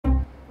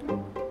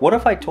What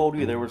if I told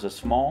you there was a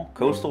small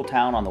coastal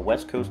town on the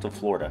west coast of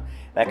Florida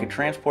that could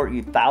transport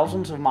you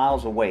thousands of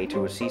miles away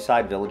to a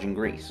seaside village in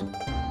Greece?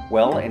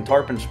 Well, in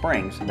Tarpon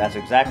Springs, that's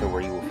exactly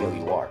where you will feel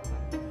you are.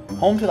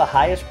 Home to the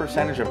highest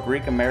percentage of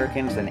Greek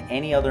Americans than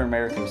any other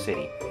American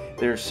city,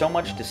 there is so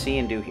much to see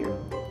and do here.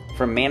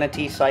 From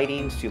manatee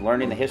sightings to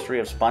learning the history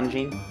of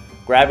sponging,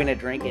 grabbing a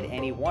drink at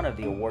any one of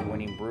the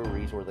award-winning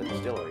breweries or the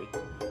distillery,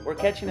 or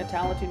catching a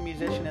talented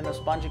musician in the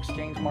sponge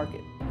exchange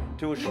market,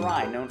 to a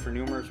shrine known for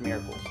numerous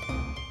miracles,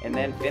 and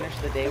then finish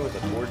the day with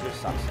a gorgeous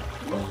sunset.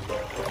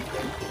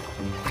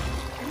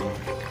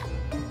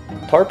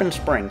 Tarpon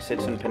Springs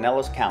sits in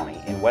Pinellas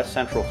County in west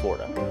central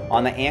Florida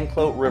on the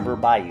Anclote River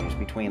bayous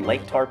between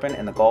Lake Tarpon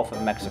and the Gulf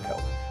of Mexico,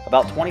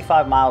 about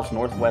 25 miles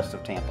northwest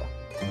of Tampa.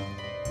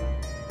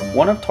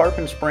 One of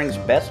Tarpon Springs'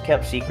 best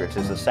kept secrets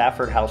is the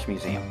Safford House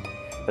Museum.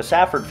 The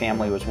Safford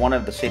family was one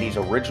of the city's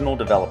original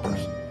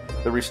developers.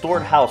 The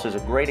restored house is a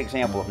great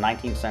example of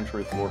 19th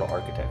century Florida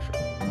architecture.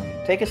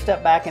 Take a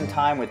step back in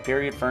time with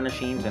period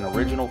furnishings and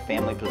original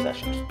family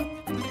possessions.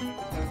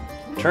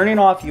 Turning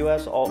off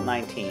US Alt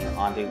 19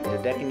 onto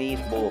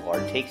Dodecanese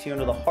Boulevard takes you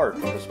into the heart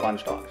of the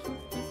sponge docks.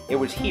 It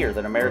was here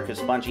that America's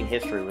sponging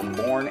history was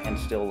born and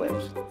still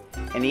lives.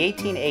 In the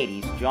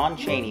 1880s, John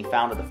Chaney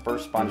founded the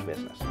first sponge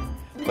business.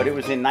 But it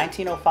was in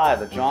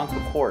 1905 that John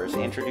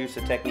Koukouris introduced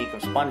the technique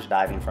of sponge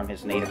diving from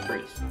his native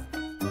Greece.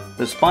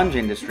 The sponge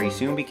industry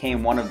soon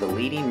became one of the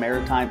leading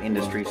maritime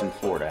industries in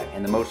Florida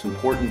and the most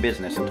important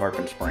business in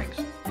Tarpon Springs.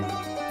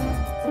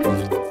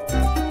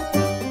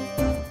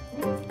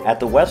 At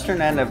the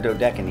western end of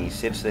Dodecanese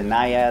sits the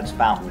Naiads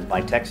Fountain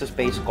by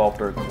Texas-based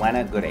sculptor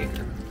Glenna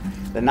Goodacre.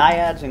 The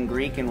Naiads in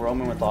Greek and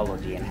Roman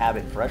mythology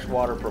inhabit fresh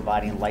water,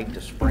 providing life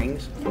to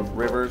springs,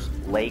 rivers,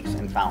 lakes,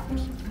 and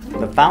fountains.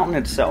 The fountain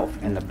itself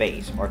and the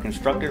base are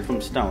constructed from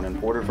stone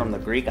imported from the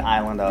Greek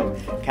island of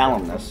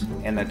Kalymnos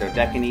in the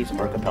Dodecanese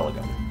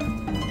archipelago.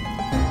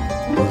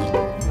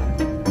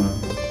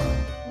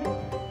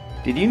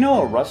 Did you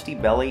know a rusty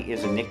belly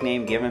is a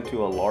nickname given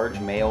to a large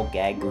male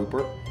gag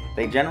grouper?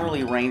 They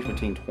generally range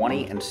between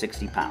 20 and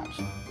 60 pounds.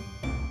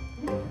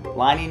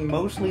 Lining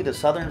mostly the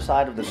southern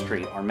side of the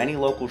street are many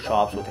local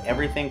shops with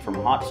everything from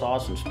hot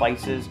sauce and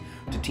spices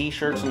to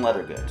t-shirts and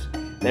leather goods.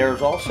 There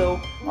is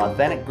also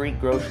authentic Greek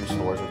grocery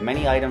stores with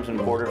many items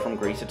imported from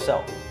Greece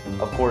itself.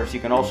 Of course, you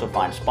can also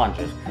find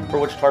sponges, for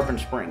which Tarpon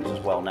Springs is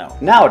well known.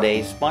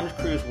 Nowadays, sponge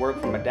crews work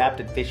from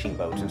adapted fishing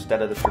boats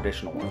instead of the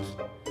traditional ones.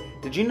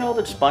 Did you know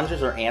that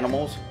sponges are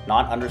animals,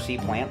 not undersea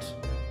plants?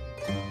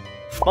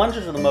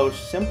 Sponges are the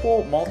most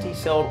simple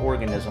multi-celled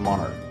organism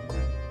on Earth.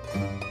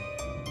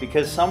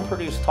 Because some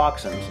produce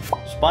toxins,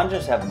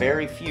 sponges have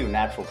very few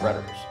natural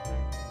predators.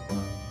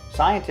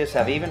 Scientists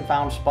have even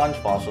found sponge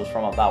fossils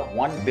from about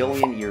 1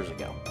 billion years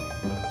ago.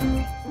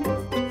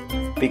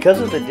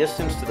 Because of the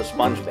distance to the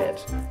sponge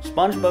beds,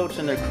 sponge boats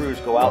and their crews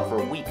go out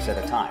for weeks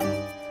at a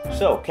time.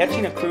 So,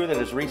 catching a crew that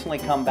has recently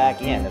come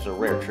back in is a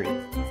rare treat.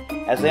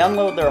 As they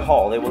unload their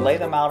haul, they will lay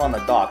them out on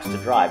the docks to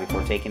dry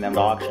before taking them to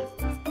auction.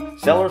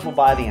 Sellers will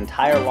buy the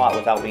entire lot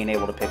without being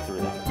able to pick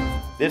through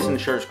them. This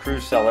ensures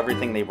crews sell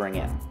everything they bring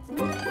in.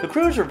 The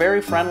crews are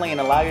very friendly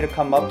and allow you to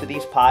come up to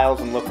these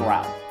piles and look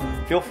around.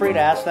 Feel free to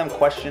ask them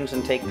questions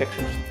and take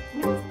pictures.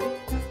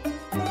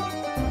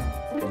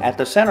 At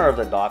the center of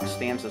the dock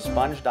stands the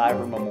Sponge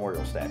Diver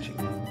Memorial Statue.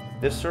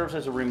 This serves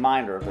as a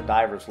reminder of the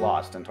divers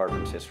lost in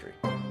Tarpon's history.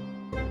 So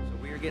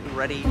we are getting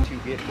ready to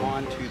get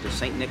on to the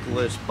St.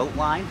 Nicholas boat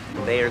line.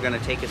 They are going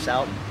to take us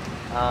out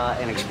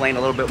and explain a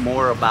little bit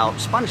more about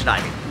sponge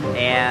diving.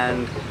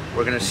 And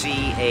we're going to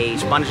see a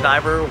sponge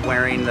diver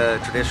wearing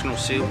the traditional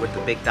suit with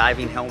the big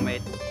diving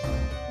helmet.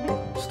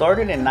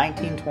 Started in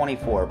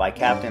 1924 by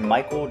Captain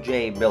Michael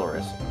J.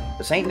 Billeris,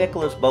 the St.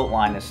 Nicholas boat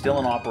line is still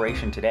in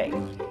operation today.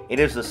 It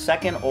is the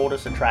second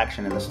oldest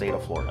attraction in the state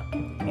of Florida,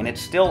 and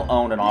it's still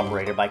owned and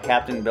operated by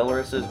Captain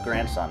Billeris'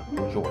 grandson,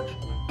 George.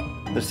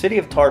 The city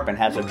of Tarpon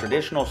has a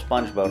traditional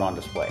sponge boat on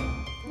display.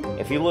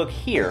 If you look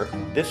here,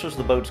 this was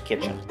the boat's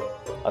kitchen.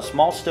 A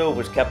small stove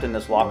was kept in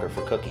this locker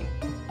for cooking.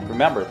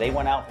 Remember, they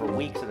went out for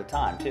weeks at a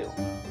time, too.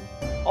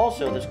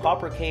 Also, this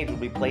copper cage will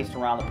be placed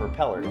around the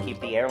propeller to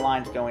keep the air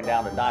lines going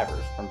down to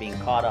divers from being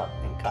caught up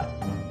and cut.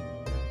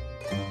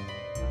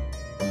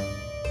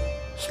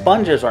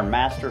 Sponges are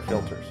master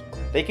filters.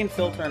 They can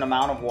filter an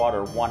amount of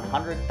water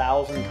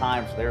 100,000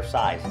 times their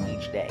size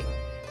each day.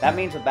 That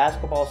means a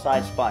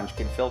basketball-sized sponge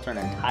can filter an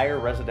entire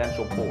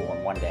residential pool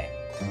in one day.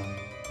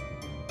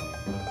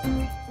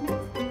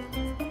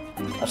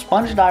 A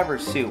sponge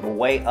diver's suit will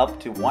weigh up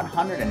to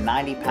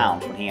 190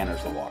 pounds when he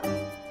enters the water.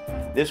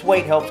 This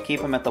weight helps keep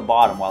him at the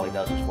bottom while he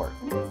does his work.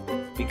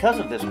 Because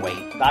of this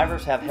weight,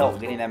 divers have help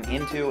getting them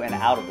into and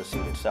out of the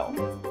suit itself.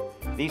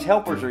 These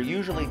helpers are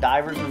usually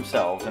divers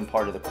themselves and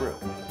part of the crew.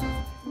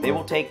 They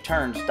will take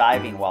turns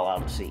diving while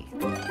out at sea.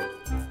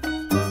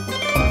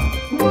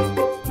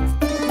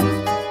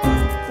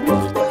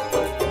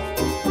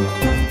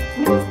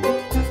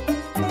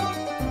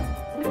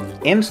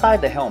 Inside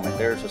the helmet,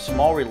 there is a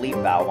small relief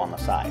valve on the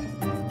side.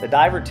 The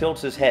diver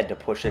tilts his head to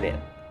push it in.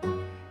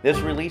 This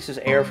releases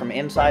air from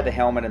inside the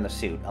helmet and the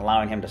suit,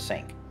 allowing him to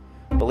sink.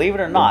 Believe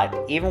it or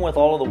not, even with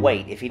all of the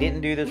weight, if he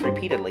didn't do this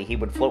repeatedly, he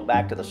would float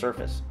back to the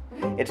surface.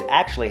 It's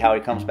actually how he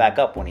comes back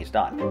up when he's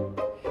done.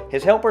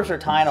 His helpers are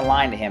tying a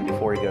line to him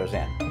before he goes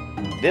in.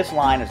 This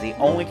line is the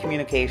only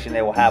communication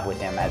they will have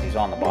with him as he's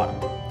on the bottom.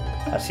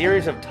 A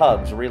series of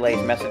tugs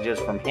relays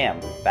messages from him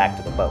back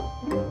to the boat.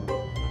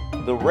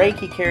 The rake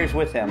he carries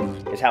with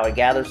him is how he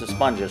gathers the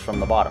sponges from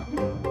the bottom.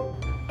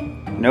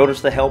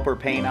 Notice the helper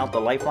paying out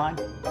the lifeline?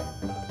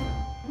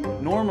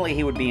 Normally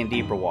he would be in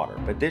deeper water,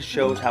 but this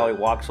shows how he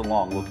walks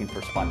along looking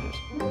for sponges.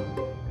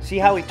 See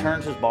how he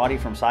turns his body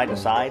from side to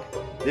side?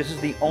 This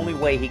is the only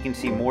way he can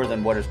see more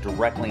than what is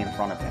directly in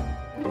front of him.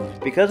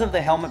 Because of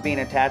the helmet being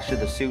attached to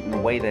the suit in the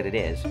way that it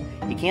is,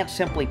 he can't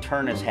simply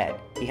turn his head.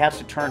 He has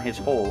to turn his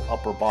whole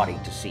upper body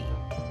to see.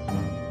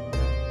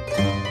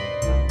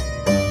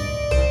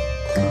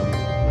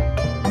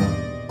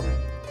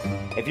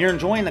 If you're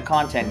enjoying the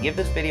content, give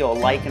this video a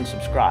like and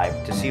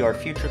subscribe to see our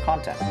future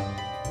content.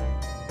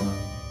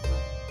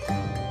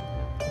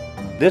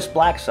 This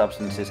black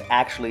substance is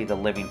actually the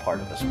living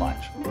part of the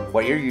sponge.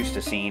 What you're used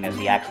to seeing is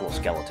the actual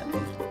skeleton.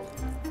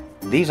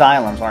 These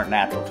islands aren't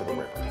natural to the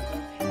river.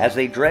 As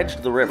they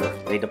dredged the river,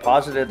 they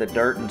deposited the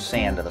dirt and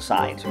sand to the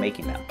sides,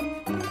 making them.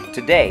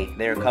 Today,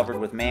 they are covered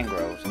with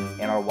mangroves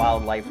and are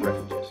wildlife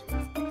refuges.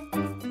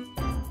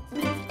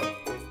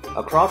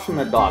 Across from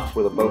the docks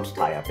where the boats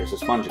tie up is a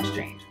sponge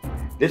exchange.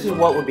 This is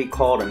what would be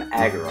called an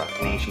agora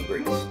in ancient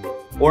Greece,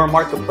 or a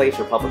marketplace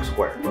or public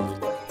square.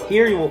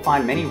 Here you will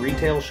find many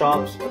retail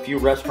shops, a few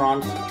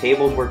restaurants,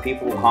 tables where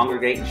people will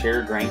congregate and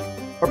share a drink,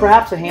 or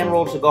perhaps a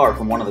hand-rolled cigar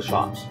from one of the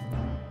shops.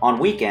 On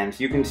weekends,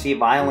 you can see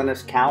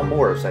violinist Cal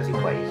Morris as he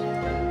plays.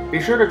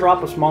 Be sure to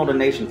drop a small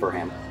donation for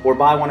him, or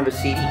buy one of his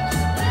CDs.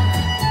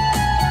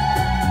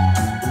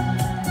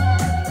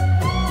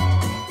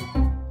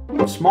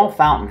 A small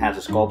fountain has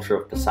a sculpture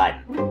of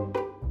Poseidon.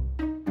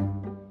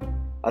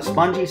 A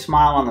spongy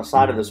smile on the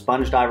side of the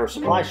Sponge Diver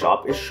supply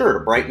shop is sure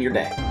to brighten your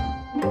day.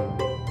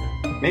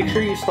 Make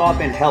sure you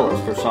stop in Hellas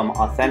for some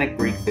authentic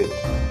Greek food.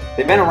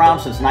 They've been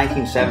around since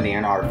 1970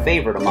 and are a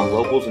favorite among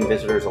locals and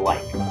visitors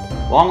alike.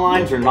 Long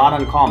lines are not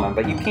uncommon,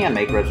 but you can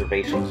make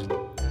reservations.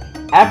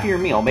 After your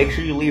meal, make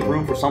sure you leave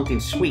room for something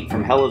sweet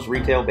from Hellas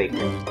Retail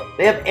Bakery.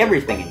 They have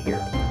everything in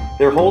here.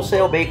 Their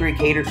wholesale bakery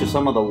caters to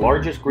some of the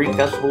largest Greek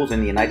festivals in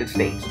the United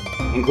States,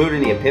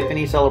 including the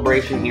Epiphany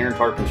celebration here in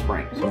Tarpon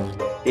Springs.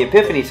 The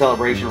Epiphany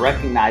celebration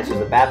recognizes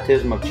the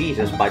baptism of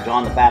Jesus by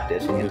John the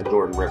Baptist in the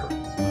Jordan River.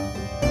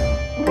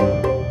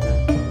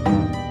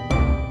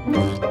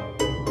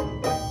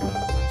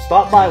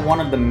 Stop by one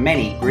of the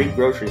many Greek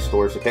grocery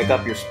stores to pick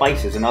up your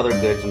spices and other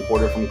goods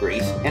imported from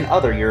Greece and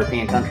other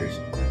European countries.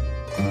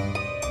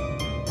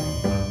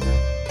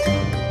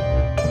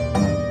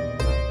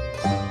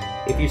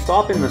 If you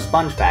stop in the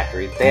Sponge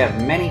Factory, they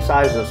have many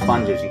sizes of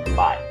sponges you can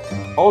buy.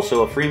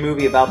 Also, a free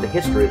movie about the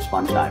history of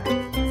sponge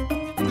diving.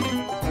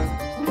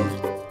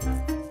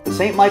 The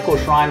St. Michael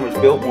Shrine was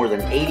built more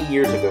than 80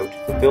 years ago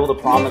to fulfill the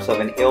promise of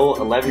an ill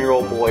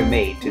 11-year-old boy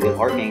made to the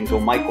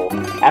Archangel Michael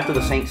after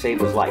the saint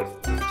saved his life.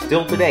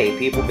 Still today,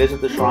 people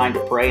visit the shrine to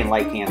pray and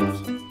light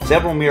candles.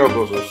 Several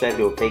miracles are said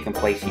to have taken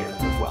place here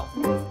as well.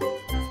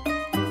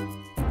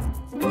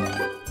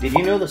 Did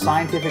you know the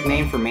scientific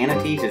name for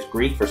manatees is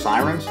Greek for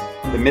sirens,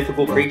 the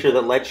mythical creature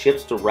that led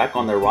ships to wreck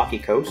on their rocky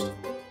coast?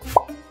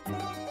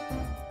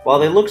 While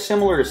they look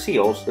similar to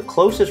seals, the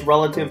closest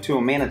relative to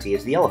a manatee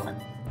is the elephant.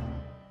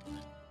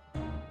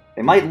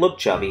 They might look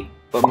chubby,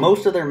 but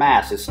most of their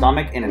mass is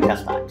stomach and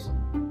intestines.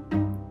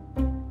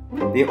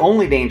 The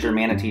only danger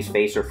manatees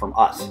face are from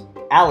us.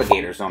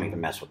 Alligators don't even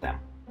mess with them.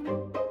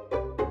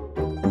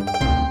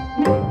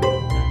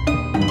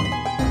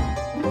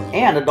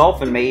 And a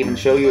dolphin may even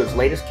show you its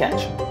latest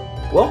catch.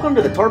 Welcome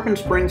to the Tarpon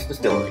Springs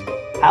Distillery,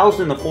 housed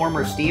in the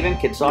former Stephen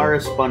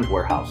Kitsaris Sponge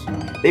Warehouse.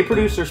 They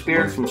produce their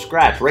spirits from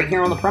scratch right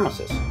here on the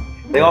premises.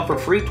 They offer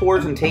free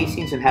tours and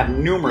tastings and have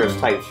numerous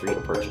types for you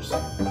to purchase.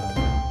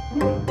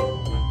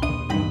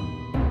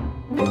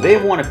 They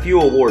have won a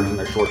few awards in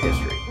their short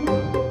history.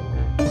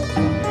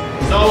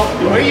 So,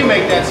 the way you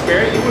make that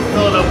spirit, you would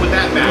fill it up with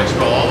that mash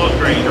bill, all those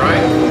grains, right?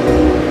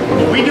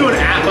 But we do an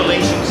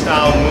Appalachian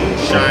style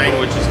moonshine,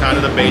 which is kind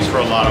of the base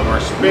for a lot of our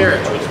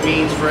spirits, which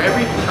means for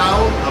every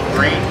pound of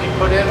grain we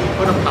put in, we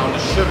put a pound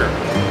of sugar.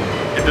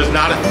 It does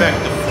not affect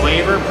the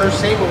flavor per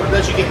se, but it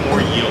lets you get more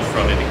yield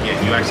from it again.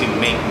 You actually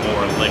make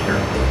more liquor.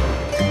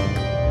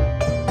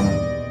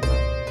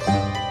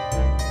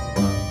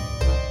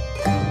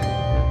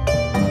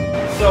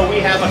 So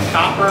we have a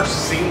copper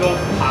single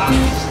pot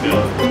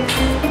still.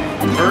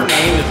 Her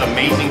name is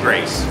Amazing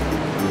Grace.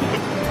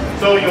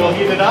 So you'll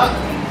heat it up,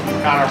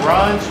 kind of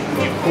runs,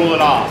 you cool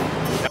it off.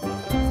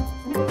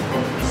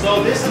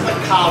 So this is a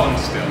column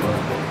still.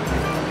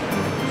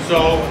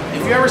 So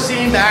if you ever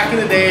seen back in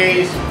the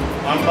days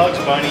on Bugs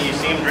Bunny, you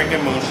see him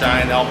drinking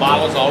moonshine, the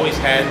bottles always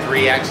had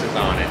 3 X's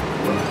on it.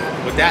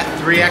 What that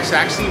 3X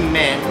actually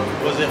meant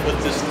was it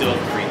was distilled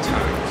 3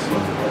 times.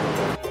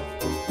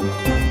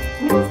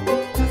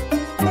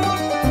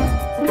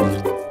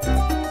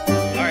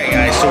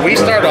 So we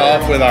start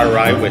off with our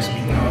rye whiskey.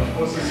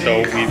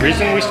 So the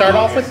reason we start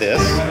off with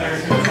this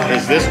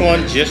is this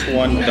one just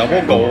won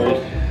double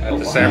gold at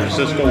the San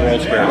Francisco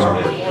World Spirits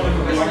Award,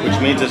 which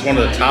means it's one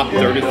of the top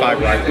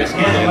 35 rye whiskeys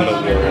in the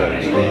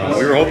world.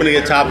 We were hoping to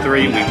get top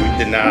 3, we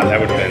did not. That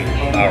would have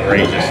been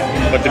outrageous.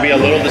 But to be a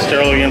little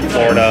distillery in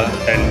Florida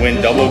and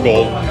win double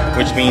gold,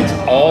 which means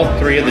all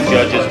 3 of the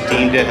judges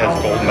deemed it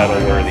as gold medal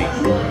worthy.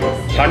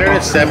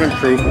 107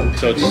 proof,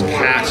 so it's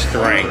cask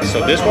strength.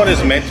 So this one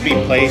is meant to be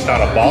placed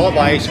on a ball of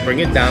ice, bring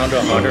it down to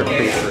 100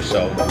 proof or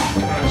so.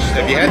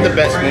 Have you had the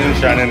best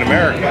moonshine in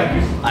America?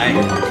 I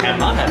have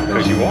not had it.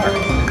 Because you are.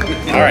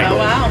 All right. Oh,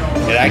 wow.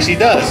 It actually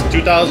does.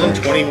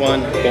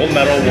 2021 Gold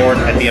Medal Award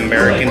at the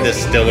American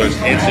Distillers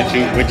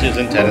Institute, which is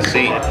in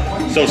Tennessee.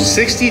 So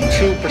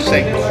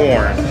 62%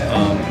 corn.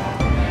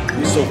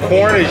 So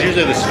corn is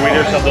usually the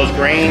sweetest of those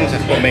grains.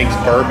 That's what makes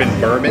bourbon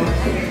bourbon.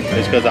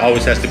 It's because it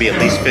always has to be at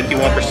least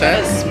 51%.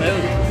 That's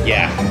smooth.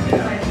 Yeah.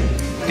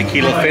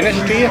 Tequila finish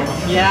to you?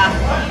 Yeah.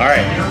 All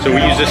right. So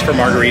we use this for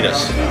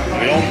margaritas.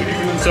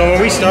 So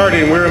when we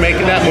started and we were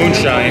making that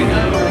moonshine,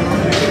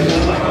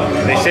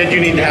 they said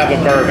you need to have a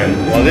bourbon.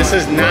 Well, this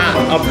is not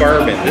a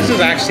bourbon. This is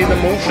actually the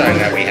moonshine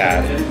that we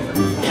have.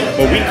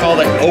 But we call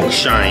it oak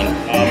shine.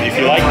 If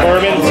you like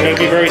bourbon, it's going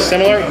to be very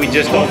similar. We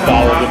just don't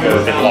follow the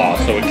bourbon law,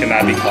 so it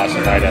cannot be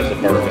classified as a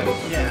bourbon.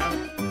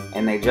 Yeah.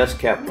 And they just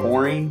kept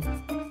pouring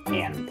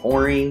and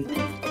pouring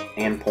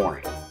and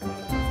pouring.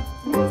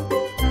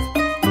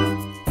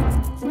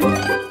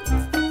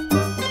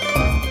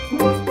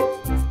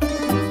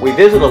 We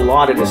visit a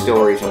lot of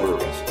distilleries and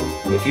breweries.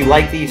 If you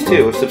like these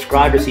too,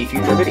 subscribe to see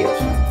future videos.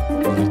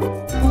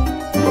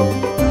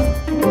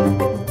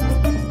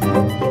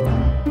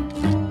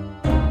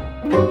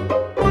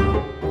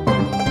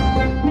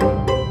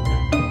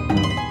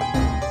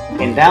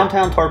 In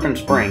downtown Tarpon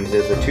Springs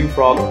is the Two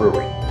Frogs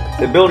Brewery.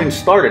 The building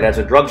started as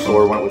a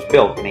drugstore when it was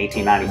built in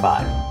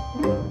 1895.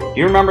 Do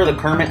you remember the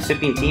Kermit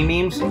sipping tea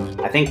memes?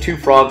 I think Two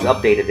Frogs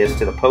updated this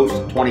to the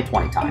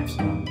post-2020 times.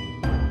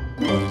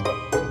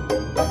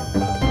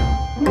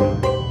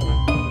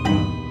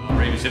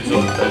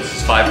 This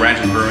is 5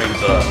 Branches Brewing.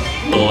 It's a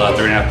little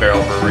 3.5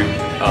 barrel brewery.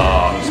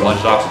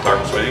 Sponge Docks and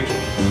Tarpon Springs.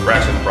 We're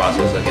actually in the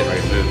process of getting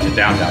ready to move to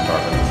downtown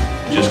Tarpon.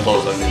 We just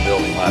closed on a new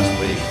building last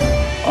week.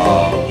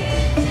 A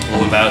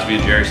little bit about us, me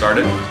and Jerry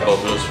started.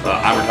 Both of us.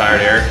 I'm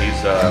retired Eric.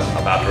 He's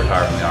about to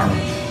retire from the Army.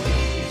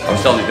 I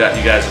was telling you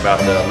guys about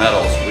the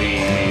medals.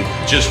 We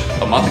just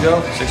a month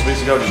ago, 6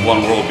 weeks ago, just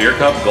won World Beer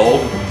Cup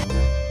Gold.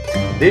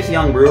 This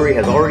young brewery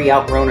has already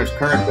outgrown its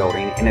current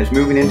building and is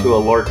moving into a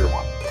larger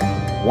one.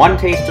 One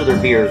taste of their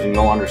beers and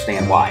you'll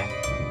understand why.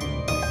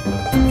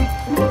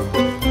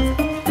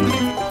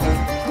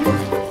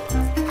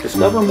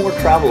 Discover more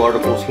travel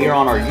articles here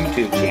on our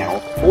YouTube channel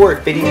or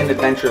at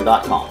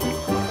fittingandadventure.com.